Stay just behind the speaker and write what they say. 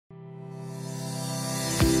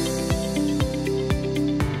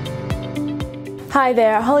Hi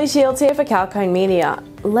there, Holly Shields here for kalkinemedia.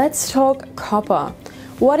 Let's talk copper.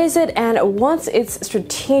 What is it and what's its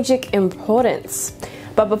strategic importance?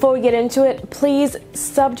 But before we get into it, please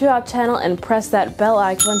sub to our channel and press that bell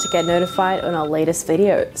icon to get notified on our latest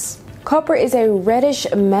videos. Copper is a reddish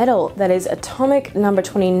metal that is atomic number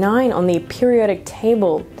 29 on the periodic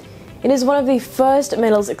table. It is one of the first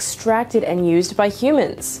metals extracted and used by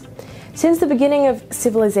humans. Since the beginning of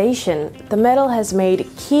civilization, the metal has made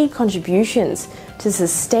key contributions to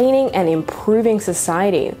sustaining and improving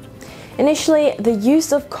society. Initially, the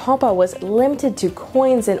use of copper was limited to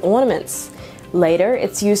coins and ornaments. Later,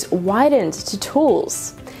 its use widened to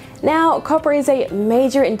tools. Now, copper is a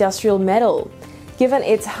major industrial metal, given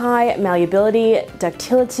its high malleability,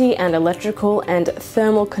 ductility, and electrical and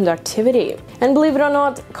thermal conductivity. And believe it or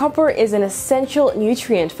not, copper is an essential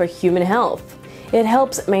nutrient for human health. It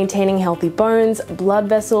helps maintaining healthy bones, blood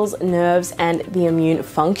vessels, nerves, and the immune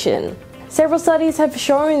function. Several studies have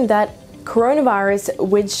shown that coronavirus,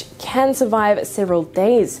 which can survive several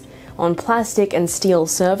days on plastic and steel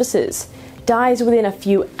surfaces, dies within a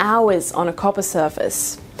few hours on a copper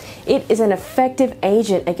surface. It is an effective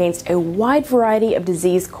agent against a wide variety of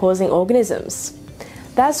disease-causing organisms.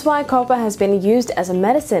 That's why copper has been used as a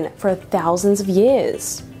medicine for thousands of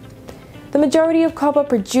years. The majority of copper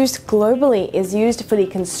produced globally is used for the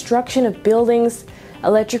construction of buildings,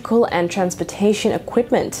 electrical and transportation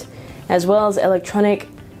equipment, as well as electronic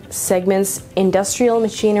segments, industrial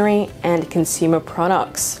machinery, and consumer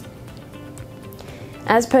products.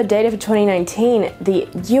 As per data for 2019, the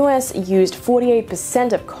US used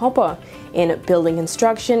 48% of copper in building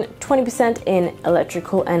construction, 20% in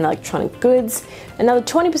electrical and electronic goods, another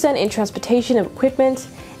 20% in transportation of equipment,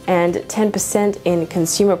 and 10% in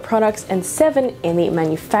consumer products, and 7% in the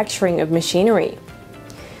manufacturing of machinery.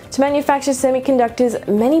 To manufacture semiconductors,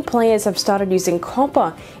 many players have started using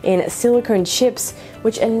copper in silicon chips,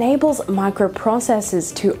 which enables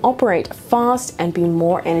microprocessors to operate fast and be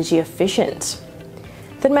more energy efficient.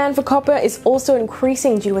 The demand for copper is also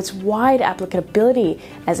increasing due to its wide applicability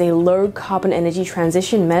as a low-carbon energy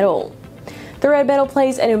transition metal. The red metal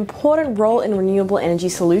plays an important role in renewable energy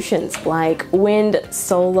solutions like wind,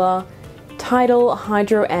 solar, tidal,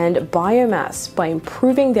 hydro, and biomass by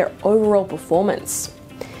improving their overall performance.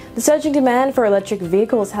 The surging demand for electric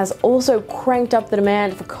vehicles has also cranked up the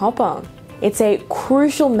demand for copper. It's a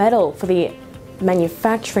crucial metal for the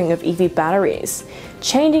manufacturing of EV batteries,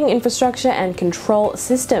 changing infrastructure and control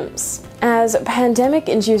systems. As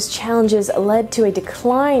pandemic-induced challenges led to a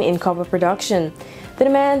decline in copper production, the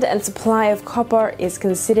demand and supply of copper is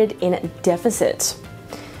considered in deficit.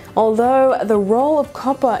 Although the role of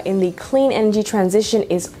copper in the clean energy transition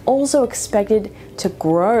is also expected to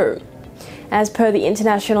grow. As per the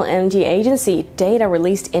International Energy Agency data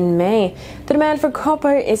released in May, the demand for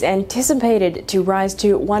copper is anticipated to rise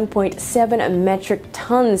to 1.7 metric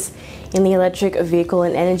tons in the electric vehicle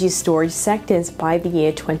and energy storage sectors by the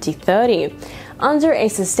year 2030, under a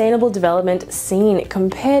sustainable development scene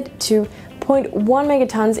compared to 0.1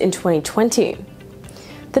 megatons in 2020.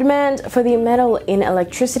 The demand for the metal in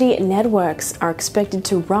electricity networks are expected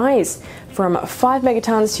to rise from 5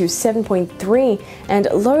 megatons to 7.3, and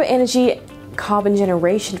low energy carbon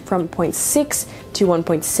generation from 0.6 to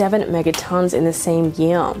 1.7 megatons in the same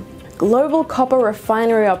year. Global copper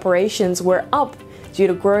refinery operations were up due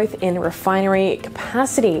to growth in refinery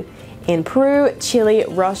capacity in Peru, Chile,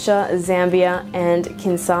 Russia, Zambia, and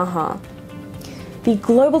Kinshasa. The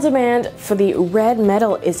global demand for the red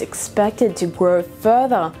metal is expected to grow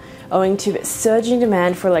further owing to surging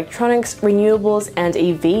demand for electronics, renewables, and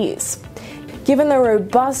EVs. Given the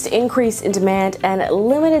robust increase in demand and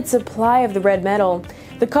limited supply of the red metal,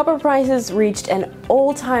 the copper prices reached an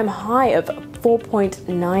all-time high of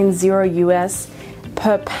 4.90 US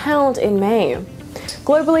per pound in May.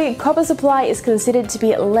 Globally, copper supply is considered to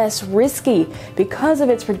be less risky because of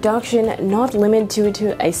its production not limited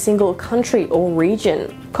to a single country or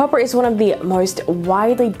region. Copper is one of the most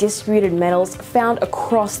widely distributed metals found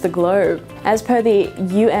across the globe. As per the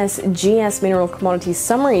USGS Mineral Commodity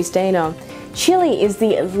Summaries data, Chile is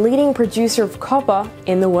the leading producer of copper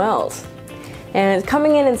in the world. And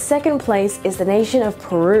coming in second place is the nation of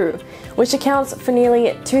Peru, which accounts for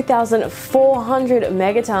nearly 2,400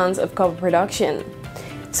 megatons of copper production.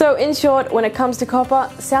 So in short, when it comes to copper,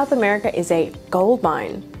 South America is a gold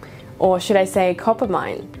mine. Or should I say copper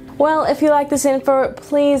mine? Well, if you like this info,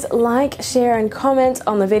 please like, share, and comment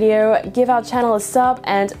on the video, give our channel a sub,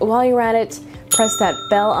 and while you're at it, press that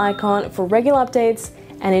bell icon for regular updates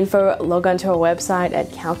and info. Log on to our website at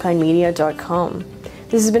kalkinemedia.com.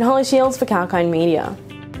 This has been Holly Shields for kalkinemedia.